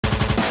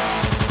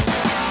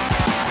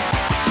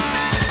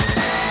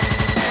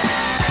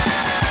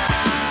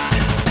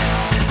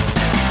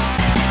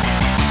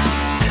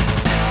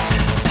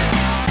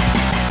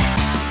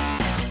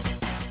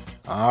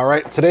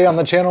Alright, today on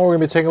the channel we're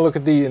going to be taking a look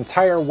at the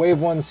entire Wave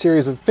 1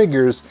 series of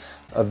figures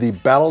of the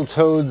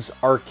Battletoads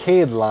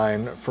arcade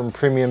line from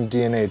Premium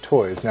DNA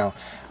Toys. Now,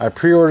 I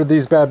pre-ordered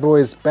these bad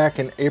boys back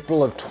in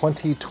April of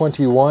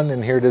 2021,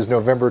 and here it is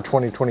November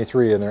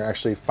 2023, and they're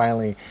actually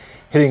finally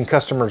hitting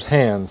customers'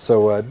 hands.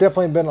 So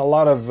definitely been a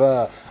lot of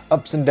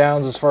ups and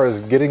downs as far as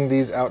getting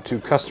these out to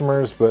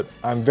customers, but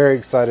I'm very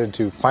excited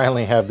to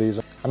finally have these.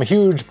 I'm a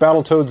huge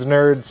Battletoads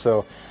nerd,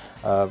 so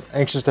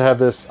anxious to have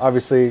this.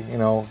 Obviously, you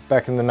know,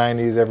 back in the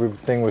 90s,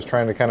 everything was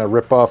trying to kind of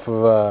rip off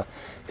of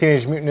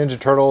Teenage Mutant Ninja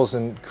Turtles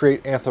and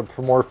create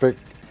anthropomorphic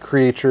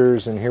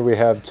creatures, and here we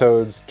have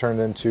Toads turned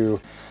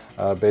into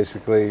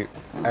basically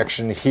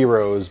action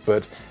heroes.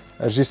 But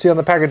as you see on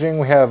the packaging,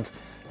 we have,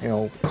 you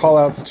know, call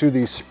outs to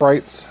the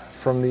sprites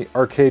from the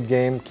arcade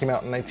game. Came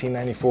out in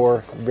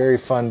 1994. Very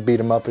fun beat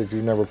 'em up. If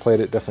you've never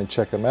played it, definitely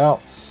check them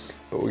out.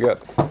 But we got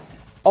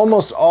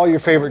almost all your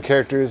favorite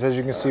characters. As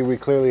you can see, we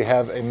clearly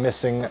have a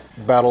missing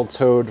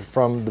Battletoad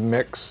from the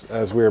mix,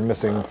 as we are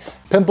missing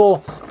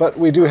Pimple, but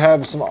we do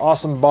have some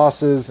awesome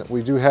bosses.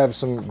 We do have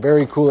some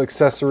very cool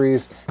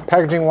accessories.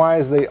 Packaging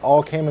wise, they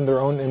all came in their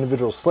own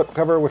individual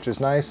slipcover, which is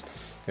nice.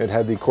 It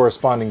had the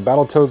corresponding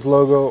Battletoads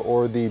logo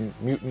or the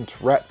Mutant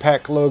Rat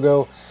Pack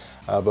logo.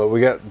 But we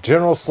got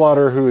General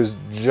Slaughter, who is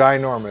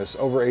ginormous,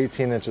 over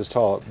 18 inches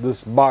tall.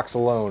 This box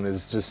alone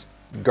is just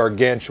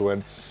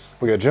gargantuan.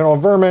 We got General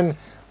Vermin,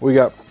 we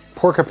got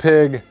Porka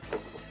Pig,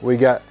 we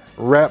got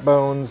Rat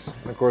Bones,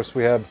 and of course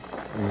we have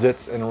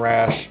Zitz and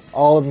Rash.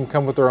 All of them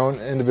come with their own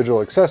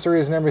individual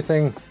accessories and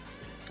everything.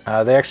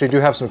 They actually do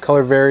have some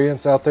color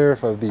variants out there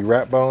for the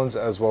Rat Bones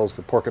as well as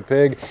the Porka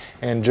Pig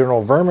and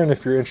General Vermin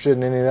if you're interested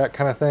in any of that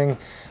kind of thing.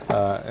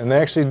 And they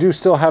actually do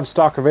still have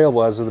stock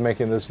available as of the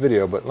making of this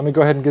video. But let me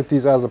go ahead and get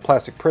these out of the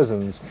plastic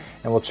prisons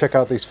and we'll check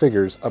out these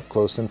figures up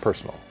close and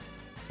personal.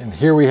 And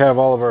here we have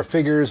all of our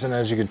figures, and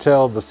as you can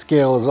tell, the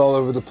scale is all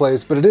over the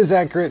place, but it is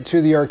accurate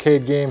to the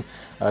arcade game.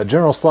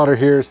 General Slaughter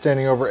here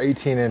standing over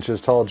 18 inches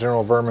tall,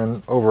 General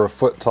Vermin over a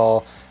foot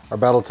tall. Our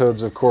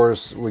Battletoads, of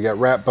course, we got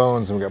Rat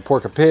Bones and we got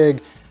Porka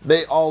Pig.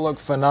 They all look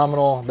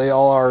phenomenal. They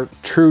all are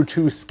true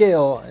to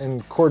scale in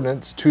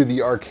coordinates to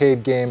the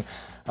arcade game.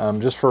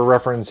 Just for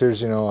reference,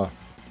 here's, you know, a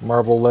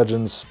Marvel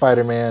Legends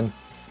Spider-Man.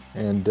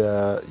 And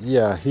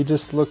yeah, he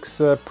just looks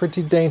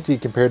pretty dainty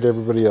compared to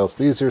everybody else.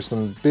 These are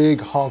some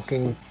big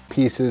honking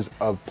pieces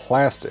of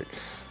plastic.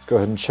 Let's go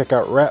ahead and check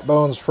out Rat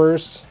Bones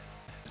first.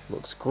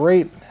 Looks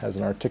great, has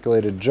an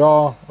articulated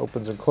jaw,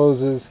 opens and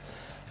closes.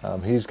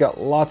 He's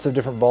got lots of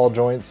different ball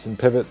joints and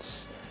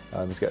pivots.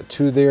 He's got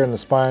two there in the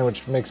spine,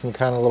 which makes him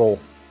kind of a little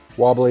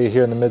wobbly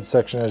here in the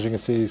midsection. As you can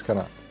see, he's kind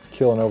of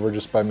keeling over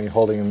just by me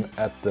holding him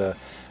at the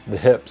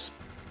hips.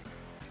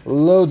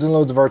 Loads and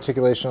loads of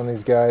articulation on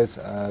these guys.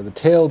 The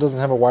tail doesn't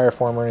have a wire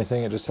form or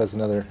anything. It just has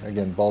another,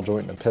 again, ball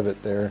joint and a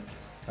pivot there.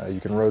 You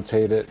can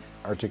rotate it,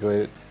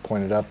 articulate it,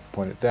 point it up,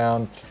 point it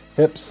down.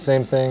 Hips,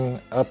 same thing,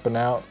 up and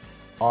out.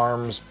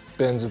 Arms,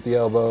 bends at the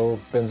elbow,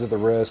 bends at the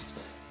wrist.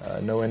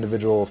 No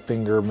individual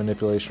finger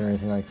manipulation or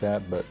anything like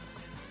that, but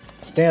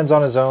stands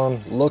on his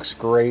own, looks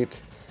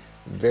great.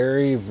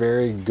 Very,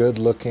 very good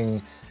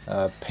looking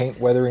paint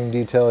weathering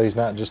detail. He's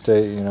not just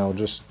a, you know,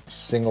 just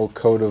single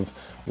coat of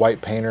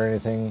white paint or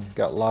anything.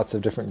 Got lots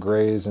of different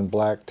grays and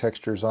black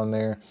textures on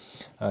there.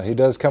 He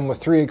does come with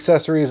 3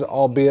 accessories,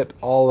 albeit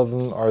all of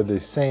them are the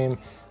same.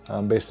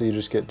 Basically, you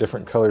just get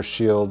different color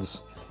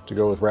shields to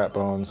go with Rat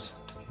Bones.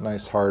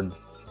 Nice hard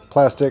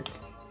plastic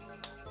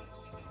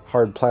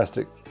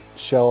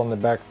shell on the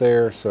back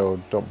there, so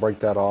don't break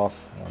that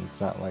off. It's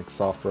not like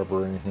soft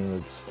rubber or anything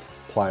that's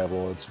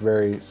pliable. It's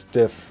very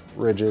stiff,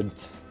 rigid,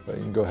 but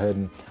you can go ahead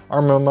and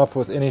arm them up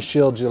with any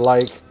shield you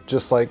like,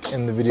 just like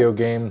in the video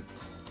game.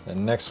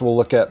 And next we'll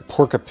look at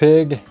Porka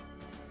Pig.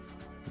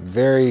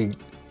 Very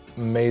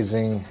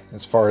amazing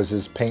as far as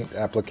his paint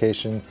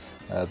application.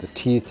 The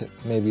teeth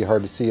may be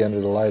hard to see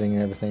under the lighting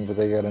and everything, but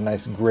they got a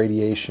nice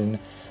gradation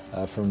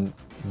from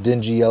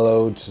dingy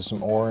yellow to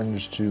some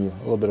orange to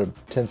a little bit of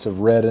tints of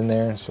red in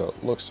there, so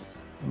it looks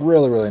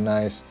really, really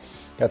nice.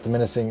 Got the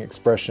menacing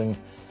expression.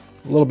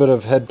 A little bit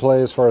of head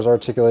play as far as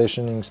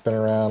articulation. You can spin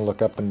around,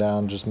 look up and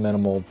down, just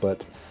minimal,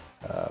 but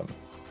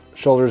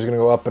shoulders are going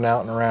to go up and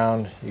out and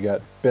around. You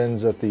got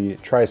bends at the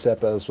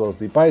tricep as well as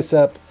the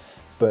bicep,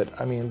 but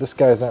I mean, this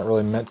guy's not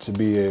really meant to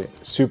be a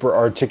super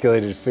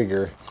articulated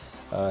figure.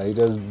 He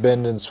does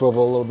bend and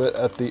swivel a little bit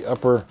at the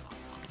upper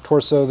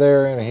torso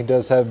there, and he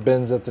does have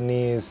bends at the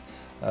knees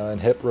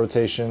and hip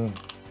rotation.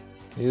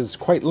 He is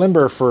quite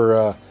limber for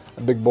a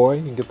big boy.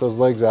 You can get those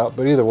legs out,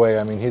 but either way,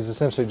 I mean, he's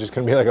essentially just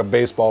going to be like a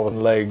baseball with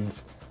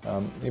legs.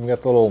 Even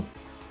got the little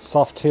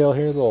soft tail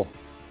here, the little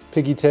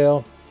piggy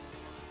tail.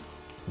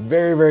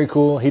 Very, very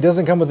cool. He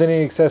doesn't come with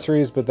any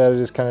accessories, but that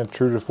is kind of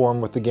true to form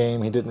with the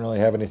game. He didn't really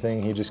have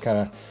anything. He just kind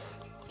of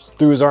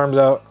threw his arms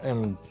out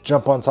and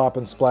jump on top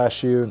and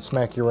splash you and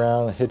smack you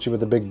around and hit you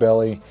with a big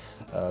belly.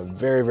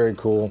 Very, very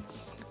cool.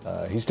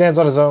 He stands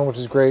on his own, which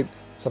is great.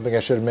 Something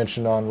I should have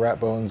mentioned on Rat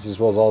Bones as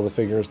well as all the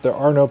figures. There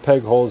are no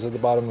peg holes at the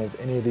bottom of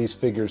any of these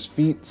figures'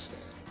 feet,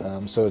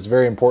 so it's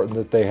very important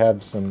that they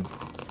have some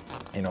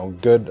you know,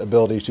 good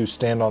ability to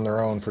stand on their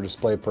own for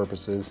display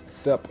purposes.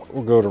 Next up,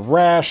 we'll go to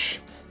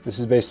Rash. This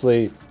is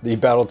basically the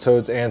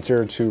Battletoads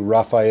answer to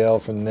Raphael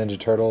from the Ninja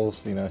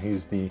Turtles. You know,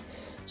 he's the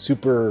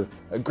super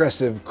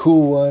aggressive,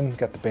 cool one.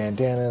 Got the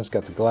bandanas,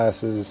 got the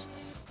glasses.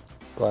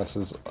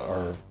 Glasses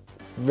are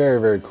very,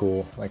 very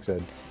cool. Like I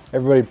said,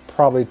 everybody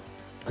probably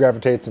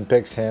gravitates and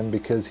picks him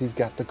because he's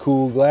got the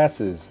cool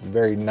glasses, the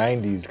very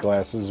 90s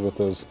glasses with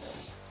those,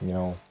 you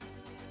know,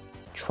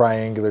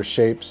 triangular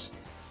shapes.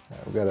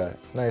 We've got a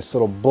nice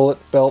little bullet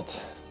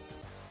belt,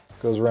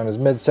 goes around his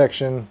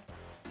midsection.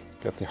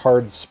 Got the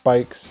hard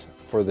spikes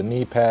for the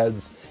knee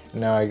pads.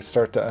 And now I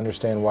start to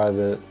understand why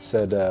they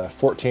said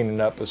 14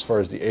 and up as far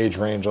as the age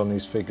range on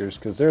these figures,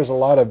 because there's a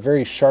lot of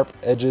very sharp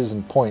edges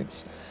and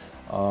points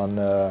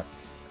on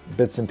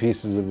bits and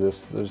pieces of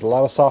this. There's a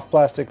lot of soft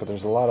plastic, but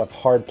there's a lot of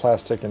hard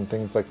plastic and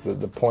things like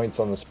the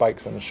points on the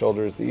spikes on the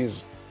shoulders.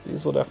 These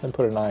will definitely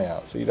put an eye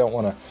out. So you don't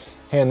want to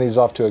hand these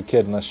off to a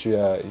kid unless you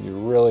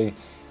really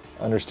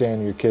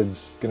understand your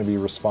kid's going to be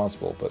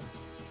responsible. But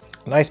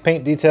nice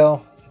paint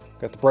detail.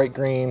 Got the bright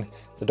green,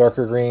 the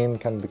darker green,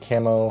 kind of the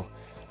camo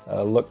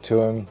look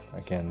to him.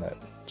 Again, that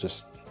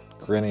just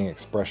grinning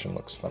expression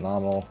looks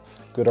phenomenal.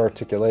 Good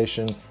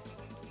articulation.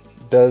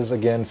 Does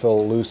again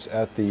feel loose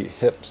at the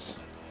hips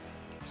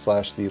 /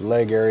 the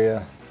leg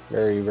area.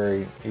 Very,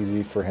 very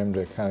easy for him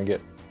to kind of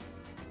get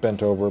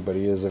bent over, but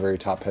he is a very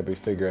top heavy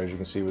figure, as you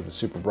can see, with the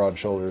super broad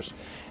shoulders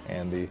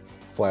and the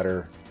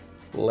flatter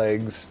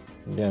legs.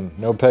 Again,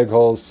 no peg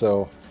holes,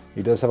 so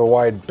he does have a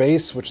wide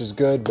base, which is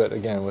good, but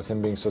again, with him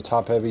being so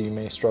top heavy, you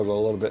may struggle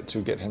a little bit to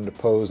get him to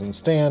pose and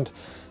stand,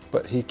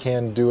 but he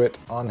can do it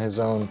on his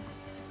own.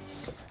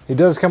 He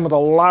does come with a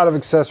lot of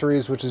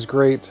accessories, which is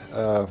great.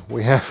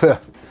 We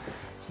have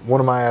one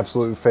of my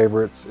absolute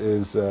favorites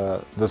is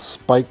the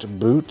spiked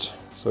boot.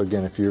 So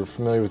again, if you're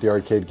familiar with the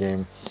arcade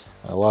game,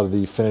 a lot of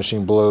the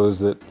finishing blows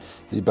that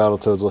the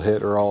Battletoads will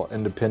hit are all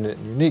independent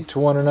and unique to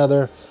one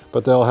another,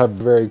 but they'll have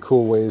very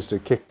cool ways to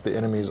kick the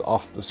enemies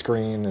off the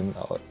screen, and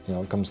you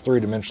know, it comes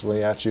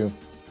three-dimensionally at you.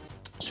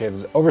 So you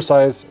have the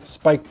oversized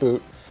spike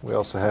boot. We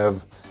also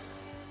have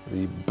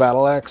the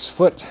battle axe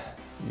foot.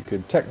 You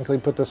could technically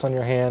put this on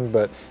your hand,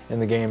 but in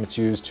the game it's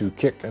used to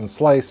kick and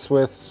slice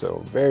with,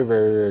 so very,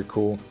 very, very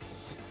cool.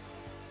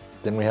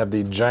 Then we have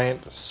the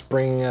giant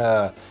spring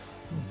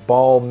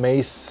ball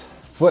mace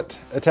foot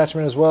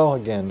attachment as well.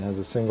 Again, has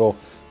a single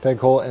peg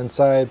hole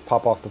inside,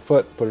 pop off the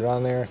foot, put it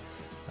on there.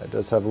 It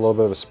does have a little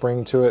bit of a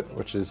spring to it,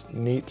 which is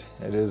neat.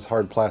 It is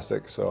hard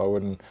plastic, so I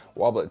wouldn't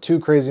wobble it too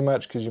crazy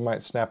much because you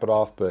might snap it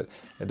off, but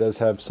it does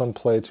have some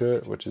play to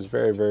it, which is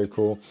very, very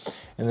cool.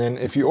 And then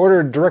if you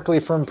order directly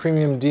from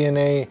Premium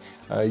DNA,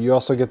 you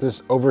also get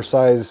this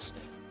oversized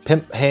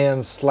pimp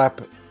hand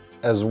slap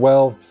as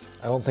well.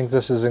 I don't think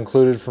this is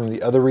included from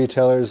the other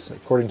retailers.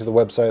 According to the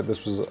website,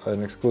 this was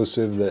an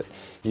exclusive that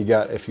you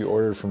got if you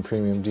ordered from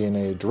Premium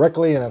DNA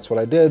directly, and that's what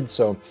I did.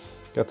 So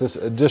got this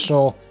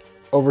additional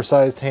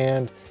oversized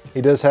hand.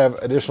 He does have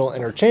additional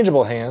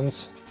interchangeable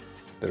hands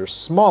that are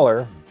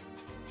smaller.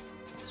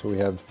 So we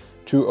have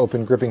 2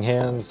 open gripping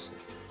hands,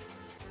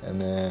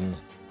 and then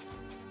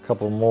a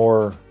couple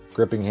more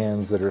gripping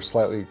hands that are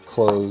slightly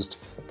closed.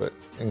 But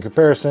in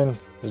comparison,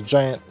 this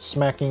giant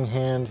smacking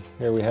hand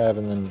here we have,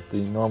 and then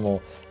the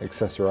normal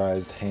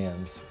accessorized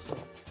hands.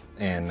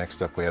 And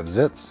next up we have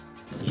Zitz.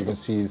 As you can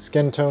see,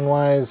 skin tone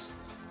wise,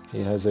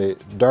 he has a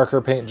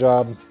darker paint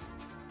job,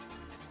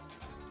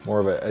 more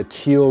of a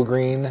teal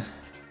green.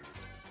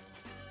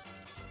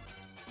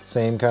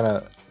 Same kind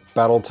of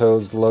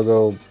Battletoads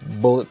logo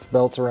bullet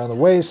belt around the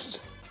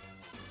waist.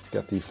 He's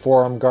got the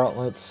forearm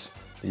gauntlets,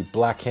 the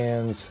black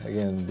hands,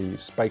 again, the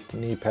spiked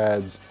knee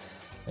pads,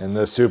 and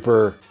the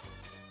super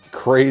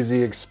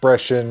crazy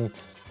expression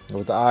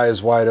with the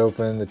eyes wide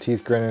open, the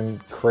teeth grinning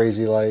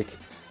crazy like.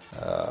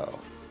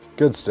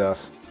 Good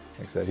stuff.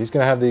 Like I said, he's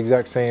going to have the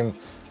exact same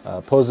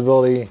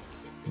posability,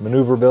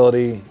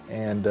 maneuverability,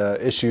 and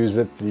issues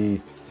that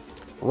the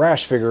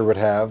Rash figure would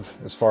have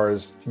as far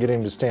as getting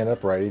him to stand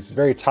upright. He's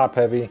very top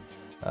heavy,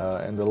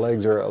 and the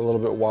legs are a little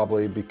bit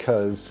wobbly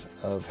because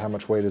of how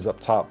much weight is up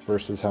top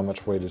versus how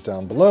much weight is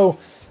down below.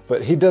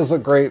 But he does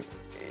look great.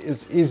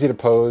 It's easy to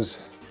pose.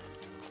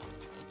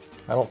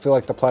 I don't feel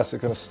like the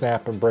plastic's gonna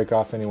snap and break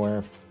off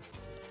anywhere.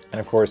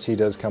 And of course, he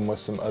does come with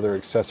some other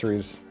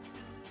accessories.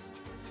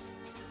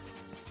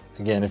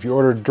 Again, if you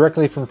order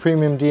directly from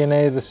Premium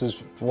DNA, this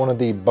is one of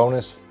the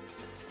bonus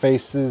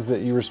faces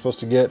that you were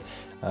supposed to get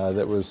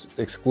that was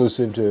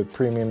exclusive to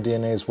Premium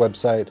DNA's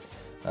website.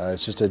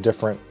 It's just a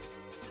different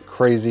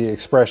crazy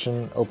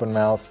expression, open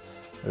mouth.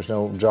 There's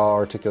no jaw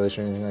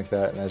articulation or anything like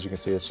that. And as you can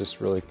see, it's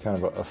just really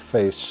kind of a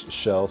face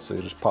shell. So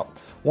you just pop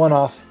one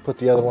off, put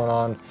the other one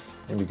on,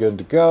 and be good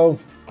to go.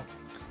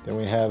 Then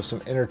we have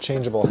some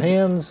interchangeable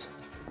hands.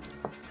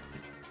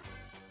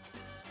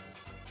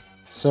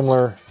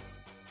 Similar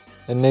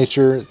in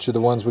nature to the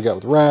ones we got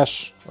with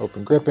Rash,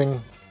 open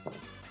gripping.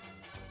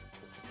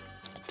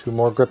 2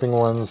 more gripping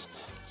ones,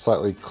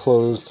 slightly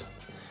closed.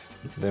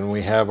 Then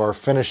we have our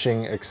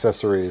finishing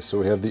accessories. So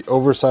we have the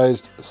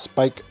oversized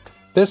spike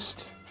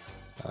fist,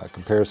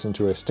 comparison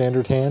to a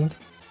standard hand.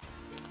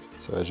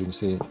 So as you can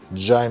see,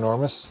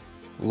 ginormous,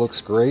 looks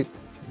great.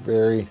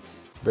 Very,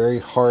 very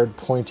hard,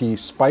 pointy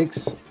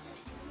spikes.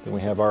 Then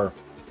we have our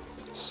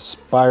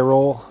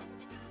spiral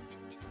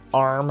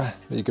arm that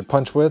you could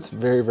punch with.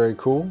 Very, very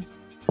cool.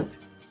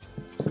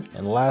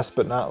 And last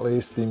but not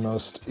least, the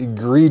most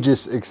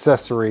egregious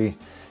accessory,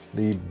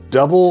 the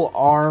double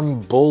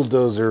arm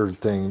bulldozer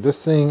thing.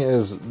 This thing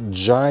is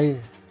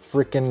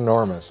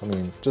freaking-enormous. I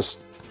mean,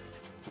 just,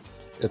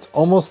 it's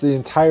almost the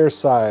entire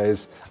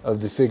size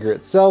of the figure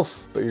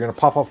itself, but you're gonna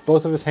pop off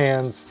both of his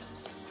hands.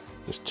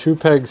 There's 2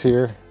 pegs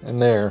here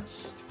and there,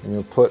 and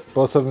you'll put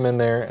both of them in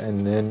there,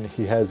 and then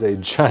he has a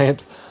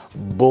giant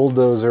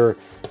bulldozer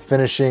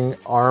finishing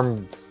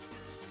arm.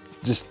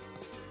 Just,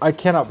 I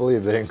cannot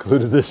believe they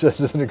included this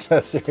as an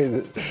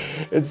accessory.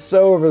 It's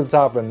so over the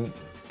top, and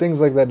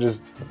things like that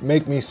just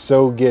make me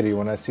so giddy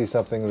when I see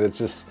something that's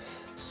just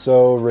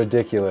so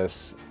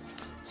ridiculous.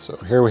 So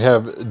here we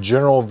have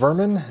General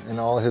Vermin in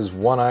all his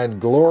one-eyed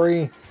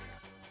glory.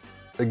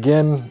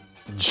 Again,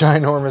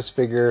 ginormous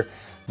figure,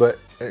 but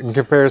in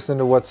comparison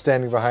to what's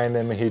standing behind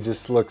him, he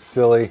just looks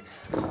silly.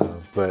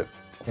 But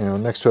you know,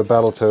 next to a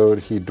Battletoad,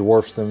 he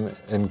dwarfs them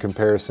in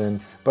comparison,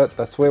 but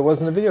that's the way it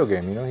was in the video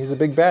game. You know, he's a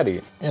big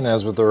baddie. And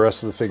as with the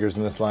rest of the figures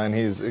in this line,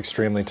 he's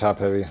extremely top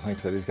heavy. Like I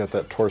said, he's got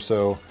that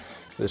torso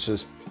that's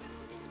just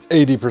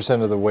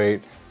 80% of the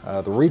weight.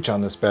 The reach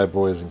on this bad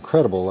boy is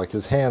incredible. Like,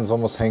 his hands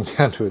almost hang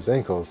down to his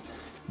ankles.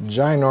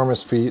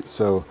 Ginormous feet,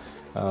 so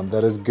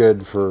that is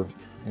good for,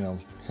 you know,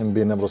 him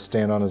being able to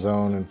stand on his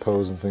own and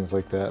pose and things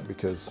like that,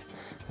 because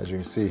as you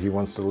can see, he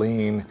wants to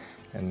lean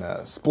and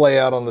splay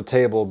out on the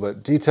table.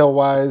 But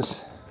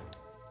detail-wise,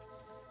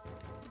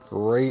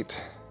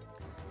 great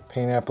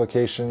paint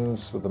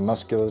applications with the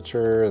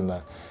musculature and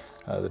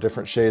the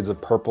different shades of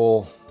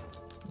purple.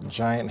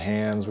 Giant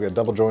hands. We got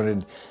double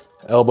jointed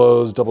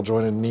elbows, double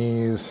jointed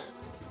knees,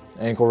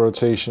 ankle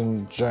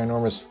rotation,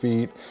 ginormous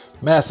feet,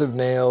 massive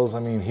nails. I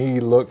mean, he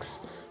looks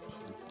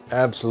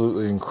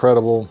absolutely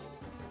incredible.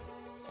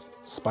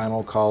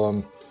 Spinal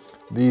column.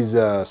 These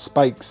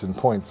spikes and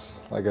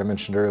points, like I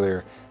mentioned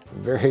earlier,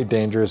 very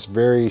dangerous,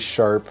 very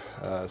sharp.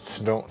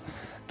 So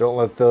don't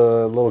let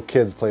the little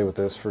kids play with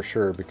this for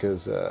sure,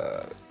 because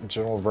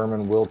General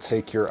Vermin will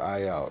take your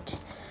eye out.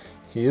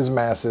 He is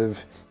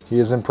massive, he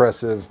is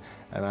impressive,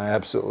 and I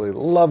absolutely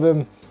love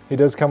him. He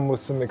does come with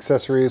some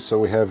accessories, so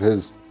we have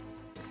his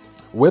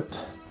whip,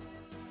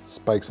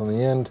 spikes on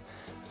the end.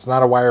 It's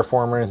not a wire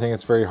form or anything,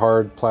 it's very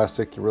hard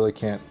plastic. You really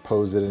can't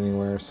pose it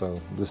anywhere,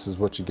 so this is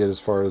what you get as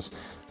far as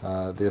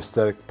the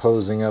aesthetic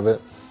posing of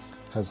it.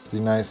 Has the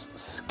nice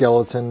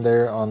skeleton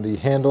there on the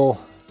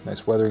handle,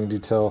 nice weathering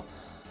detail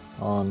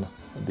on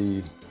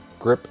the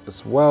grip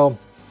as well.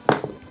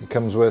 It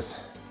comes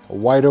with a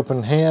wide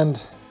open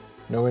hand,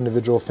 no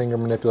individual finger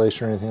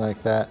manipulation or anything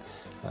like that,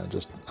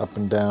 just up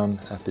and down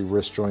at the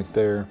wrist joint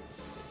there.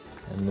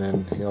 And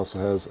then he also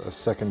has a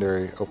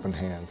secondary open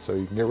hand, so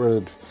you can get rid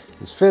of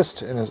his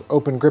fist and his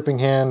open gripping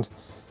hand.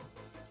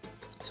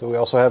 So we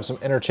also have some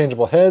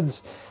interchangeable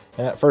heads,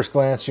 and at first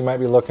glance you might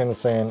be looking and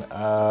saying,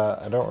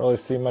 I don't really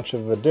see much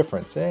of a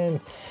difference,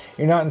 and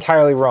you're not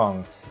entirely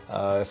wrong.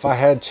 If I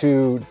had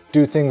to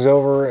do things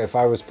over, if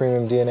I was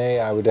Premium DNA,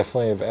 I would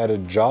definitely have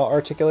added jaw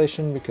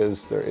articulation,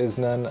 because there is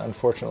none,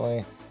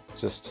 unfortunately.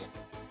 Just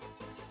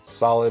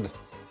solid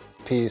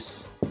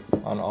piece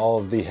on all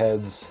of the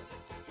heads.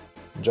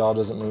 Jaw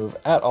doesn't move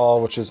at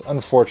all, which is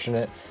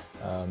unfortunate.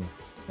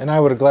 And I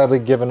would have gladly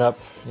given up,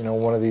 you know,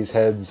 one of these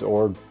heads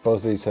or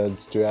both of these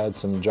heads to add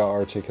some jaw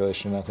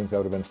articulation. I think that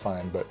would have been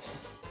fine. But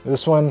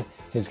this one,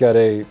 he's got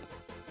a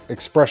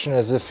expression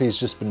as if he's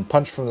just been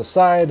punched from the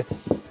side.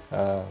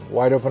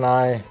 Wide open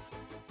eye,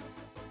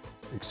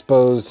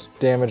 exposed,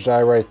 damaged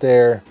eye right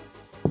there.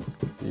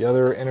 The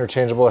other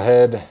interchangeable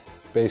head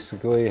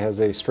basically has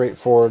a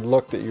straightforward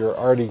look that you're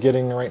already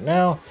getting right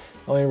now.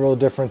 The only real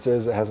difference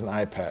is it has an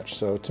eye patch.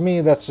 So to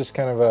me, that's just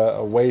kind of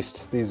a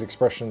waste. These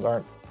expressions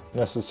aren't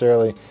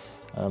necessarily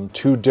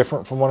too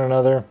different from one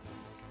another.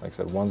 Like I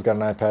said, one's got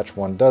an eye patch,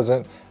 one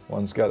doesn't.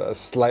 One's got a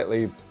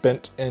slightly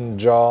bent in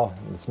jaw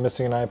that's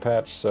missing an eye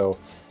patch. So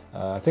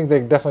I think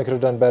they definitely could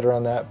have done better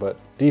on that, but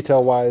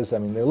detail wise, I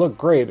mean, they look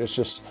great. It's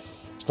just,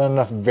 there's not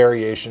enough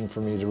variation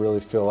for me to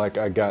really feel like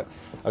I got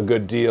a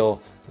good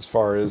deal as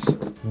far as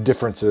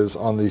differences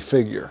on the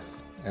figure.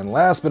 And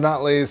last but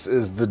not least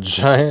is the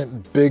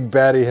giant big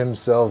baddie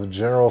himself,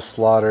 General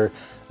Slaughter.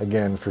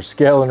 Again, for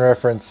scale and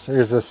reference,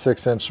 here's a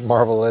 6-inch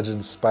Marvel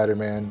Legends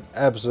Spider-Man,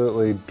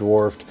 absolutely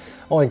dwarfed.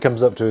 Only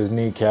comes up to his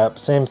kneecap.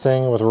 Same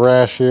thing with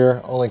Rash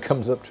here, only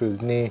comes up to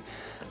his knee.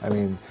 I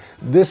mean,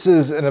 this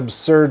is an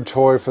absurd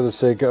toy for the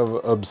sake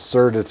of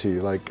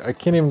absurdity. Like, I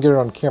can't even get it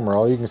on camera.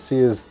 All you can see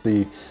is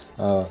the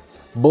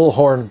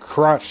bullhorn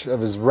crotch of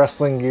his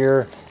wrestling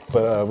gear.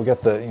 But we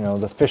got the, you know,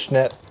 the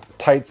fishnet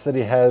tights that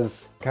he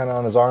has kind of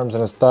on his arms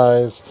and his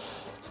thighs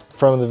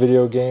from the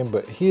video game.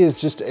 But he is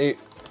just a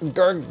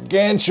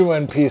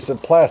gargantuan piece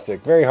of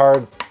plastic. Very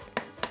hard.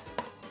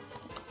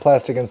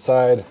 Plastic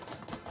inside.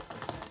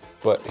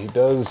 But he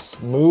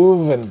does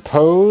move and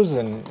pose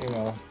and, you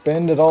know,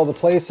 bend at all the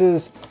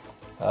places.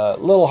 A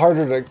little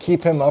harder to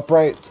keep him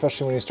upright,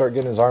 especially when you start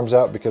getting his arms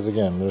out, because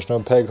again, there's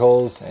no peg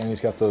holes, and he's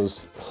got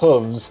those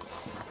hooves,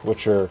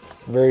 which are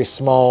very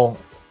small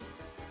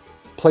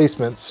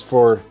placements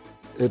for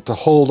it to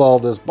hold all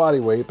this body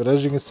weight. But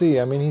as you can see,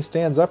 I mean, he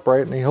stands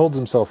upright and he holds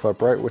himself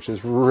upright, which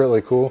is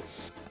really cool.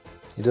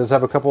 He does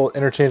have a couple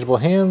interchangeable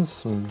hands,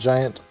 some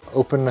giant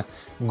open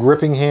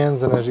gripping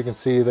hands, and as you can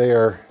see, they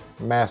are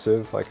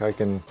massive. Like, I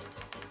can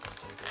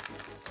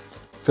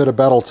fit a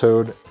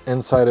Battletoad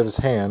inside of his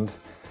hand,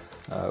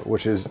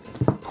 which is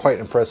quite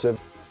impressive.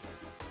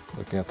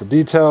 Looking at the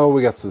detail,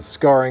 we got the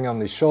scarring on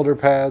the shoulder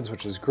pads,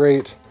 which is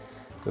great.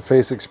 The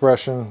face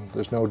expression,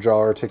 there's no jaw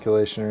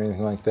articulation or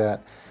anything like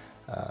that.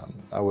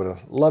 I would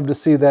have loved to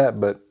see that,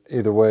 but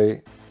either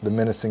way, the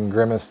menacing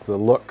grimace, the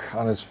look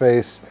on his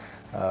face,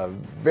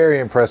 very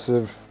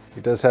impressive.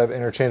 He does have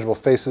interchangeable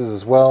faces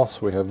as well.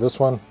 So we have this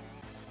one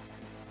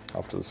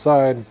off to the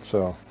side.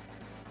 So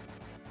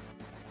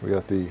we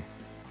got the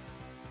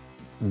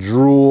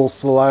drool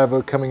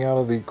saliva coming out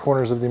of the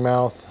corners of the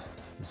mouth.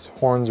 His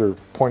horns are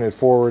pointed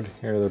forward.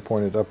 Here they're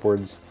pointed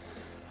upwards.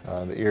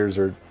 The ears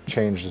are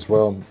changed as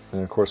well.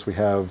 And of course we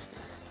have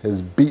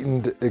his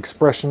beaten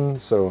expression.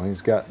 So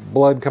he's got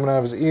blood coming out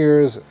of his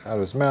ears, out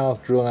of his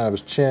mouth, drooling out of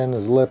his chin,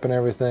 his lip and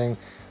everything.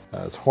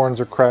 His horns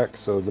are cracked,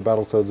 so the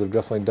Battletoads have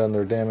definitely done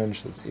their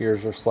damage. His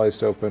ears are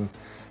sliced open.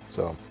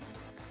 So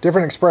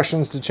different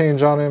expressions to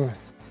change on him.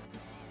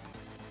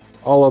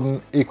 All of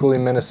them equally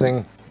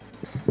menacing.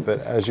 But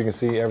as you can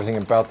see, everything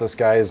about this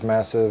guy is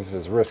massive.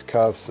 His wrist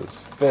cuffs, his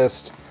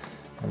fist.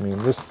 I mean,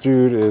 this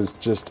dude is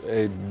just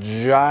a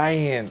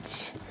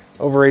giant,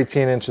 over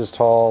 18 inches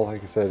tall.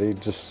 Like I said, he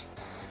just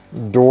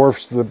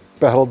dwarfs the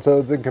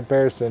Battletoads in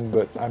comparison.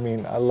 But I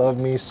mean, I love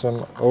me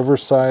some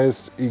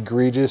oversized,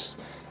 egregious,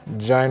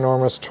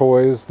 ginormous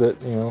toys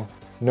that, you know,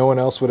 no one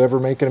else would ever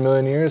make in a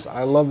million years.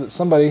 I love that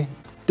somebody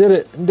did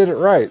it and did it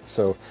right.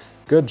 So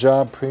good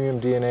job, Premium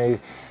DNA.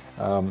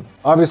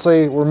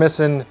 Obviously, we're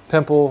missing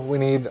Pimple. We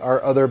need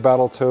our other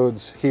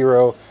Battletoads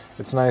hero.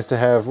 It's nice to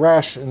have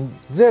Rash and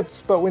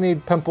Zitz, but we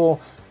need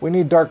Pimple, we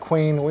need Dark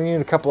Queen, we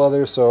need a couple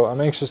others. So I'm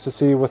anxious to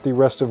see what the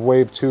rest of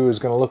Wave 2 is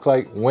going to look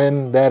like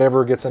when that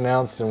ever gets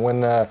announced and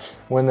when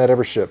that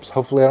ever ships.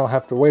 Hopefully I don't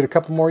have to wait a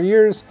couple more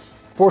years.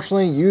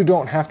 Fortunately, you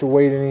don't have to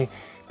wait any,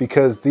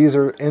 because these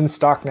are in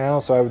stock now.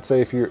 So I would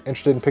say if you're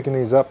interested in picking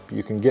these up,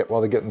 you can get while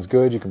the getting's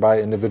good. You can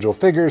buy individual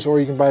figures, or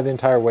you can buy the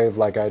entire wave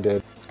like I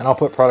did. And I'll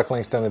put product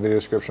links down in the video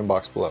description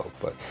box below.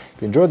 But if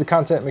you enjoyed the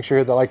content, make sure you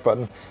hit the like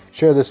button.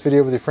 Share this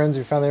video with your friends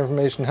if you found the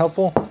information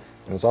helpful.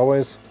 And as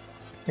always,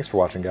 thanks for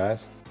watching,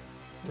 guys.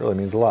 It really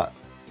means a lot.